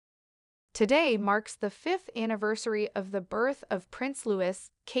Today marks the 5th anniversary of the birth of Prince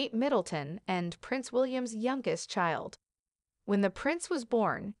Louis, Kate Middleton, and Prince William's youngest child. When the prince was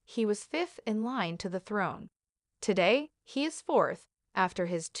born, he was 5th in line to the throne. Today, he is 4th, after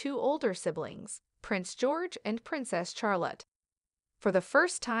his two older siblings, Prince George and Princess Charlotte. For the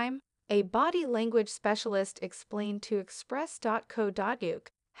first time, a body language specialist explained to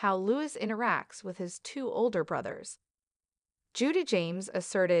Express.co.uk how Louis interacts with his two older brothers. Judah James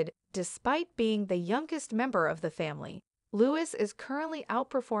asserted, despite being the youngest member of the family, Louis is currently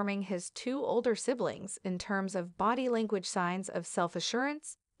outperforming his two older siblings in terms of body language signs of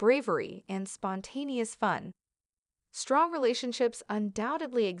self-assurance, bravery, and spontaneous fun. Strong relationships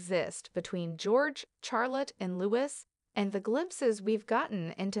undoubtedly exist between George, Charlotte, and Louis, and the glimpses we've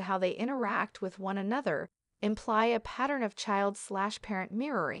gotten into how they interact with one another imply a pattern of child/parent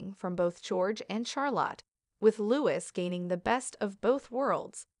mirroring from both George and Charlotte, with Louis gaining the best of both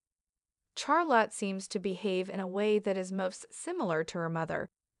worlds. Charlotte seems to behave in a way that is most similar to her mother,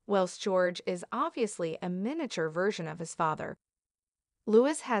 whilst George is obviously a miniature version of his father.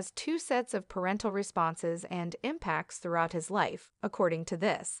 Louis has two sets of parental responses and impacts throughout his life, according to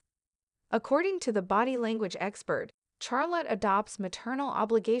this. According to the body language expert, Charlotte adopts maternal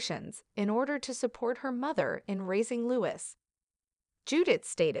obligations in order to support her mother in raising Louis. Judith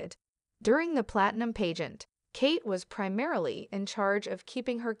stated, during the Platinum pageant, Kate was primarily in charge of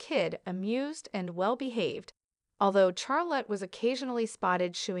keeping her kid amused and well-behaved, although Charlotte was occasionally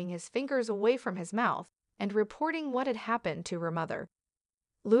spotted shooing his fingers away from his mouth and reporting what had happened to her mother.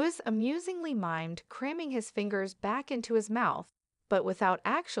 Louis amusingly mimed cramming his fingers back into his mouth, but without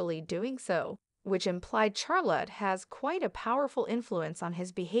actually doing so, which implied Charlotte has quite a powerful influence on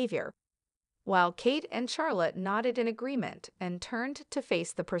his behavior, while Kate and Charlotte nodded in agreement and turned to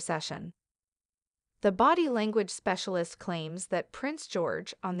face the procession. The body language specialist claims that Prince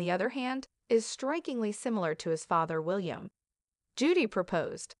George, on the other hand, is strikingly similar to his father William. Judy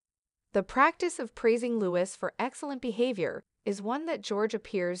proposed, the practice of praising Louis for excellent behavior is one that George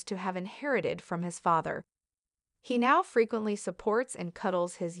appears to have inherited from his father. He now frequently supports and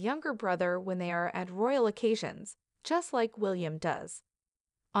cuddles his younger brother when they are at royal occasions, just like William does.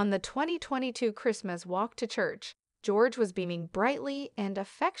 On the 2022 Christmas walk to church, George was beaming brightly and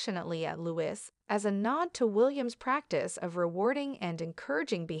affectionately at Louis as a nod to William's practice of rewarding and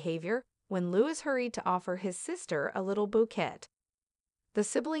encouraging behavior when Louis hurried to offer his sister a little bouquet. The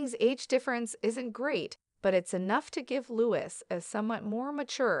siblings' age difference isn't great, but it's enough to give Louis a somewhat more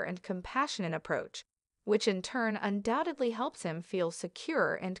mature and compassionate approach, which in turn undoubtedly helps him feel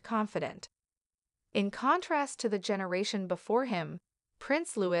secure and confident. In contrast to the generation before him,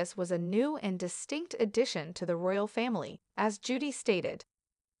 Prince Louis was a new and distinct addition to the royal family, as Judy stated.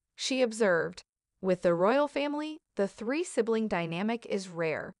 She observed, with the royal family, the three-sibling dynamic is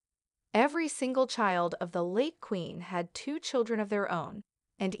rare. Every single child of the late Queen had two children of their own,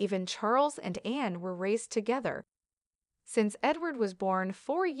 and even Charles and Anne were raised together. Since Edward was born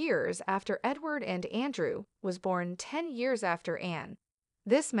 4 years after Edward and Andrew was born 10 years after Anne,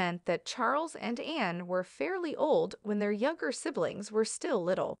 this meant that Charles and Anne were fairly old when their younger siblings were still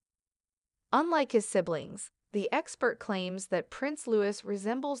little. Unlike his siblings, the expert claims that Prince Louis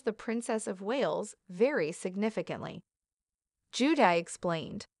resembles the Princess of Wales very significantly. Judy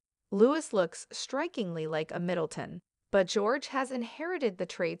explained, Louis looks strikingly like a Middleton, but George has inherited the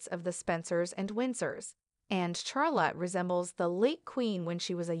traits of the Spencers and Windsors, and Charlotte resembles the late Queen when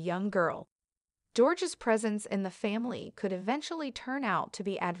she was a young girl. George's presence in the family could eventually turn out to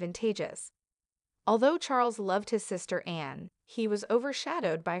be advantageous. Although Charles loved his sister Anne, he was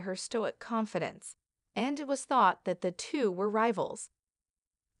overshadowed by her stoic confidence, and it was thought that the two were rivals.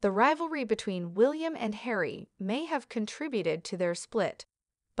 The rivalry between William and Harry may have contributed to their split,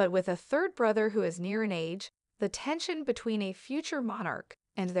 but with a third brother who is near in age, the tension between a future monarch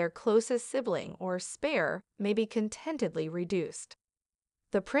and their closest sibling or spare may be contentedly reduced.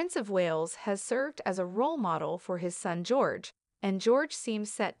 The Prince of Wales has served as a role model for his son George, and George seems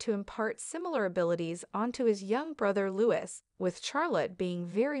set to impart similar abilities onto his young brother Louis, with Charlotte being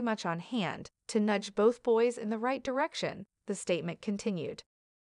very much on hand to nudge both boys in the right direction, the statement continued.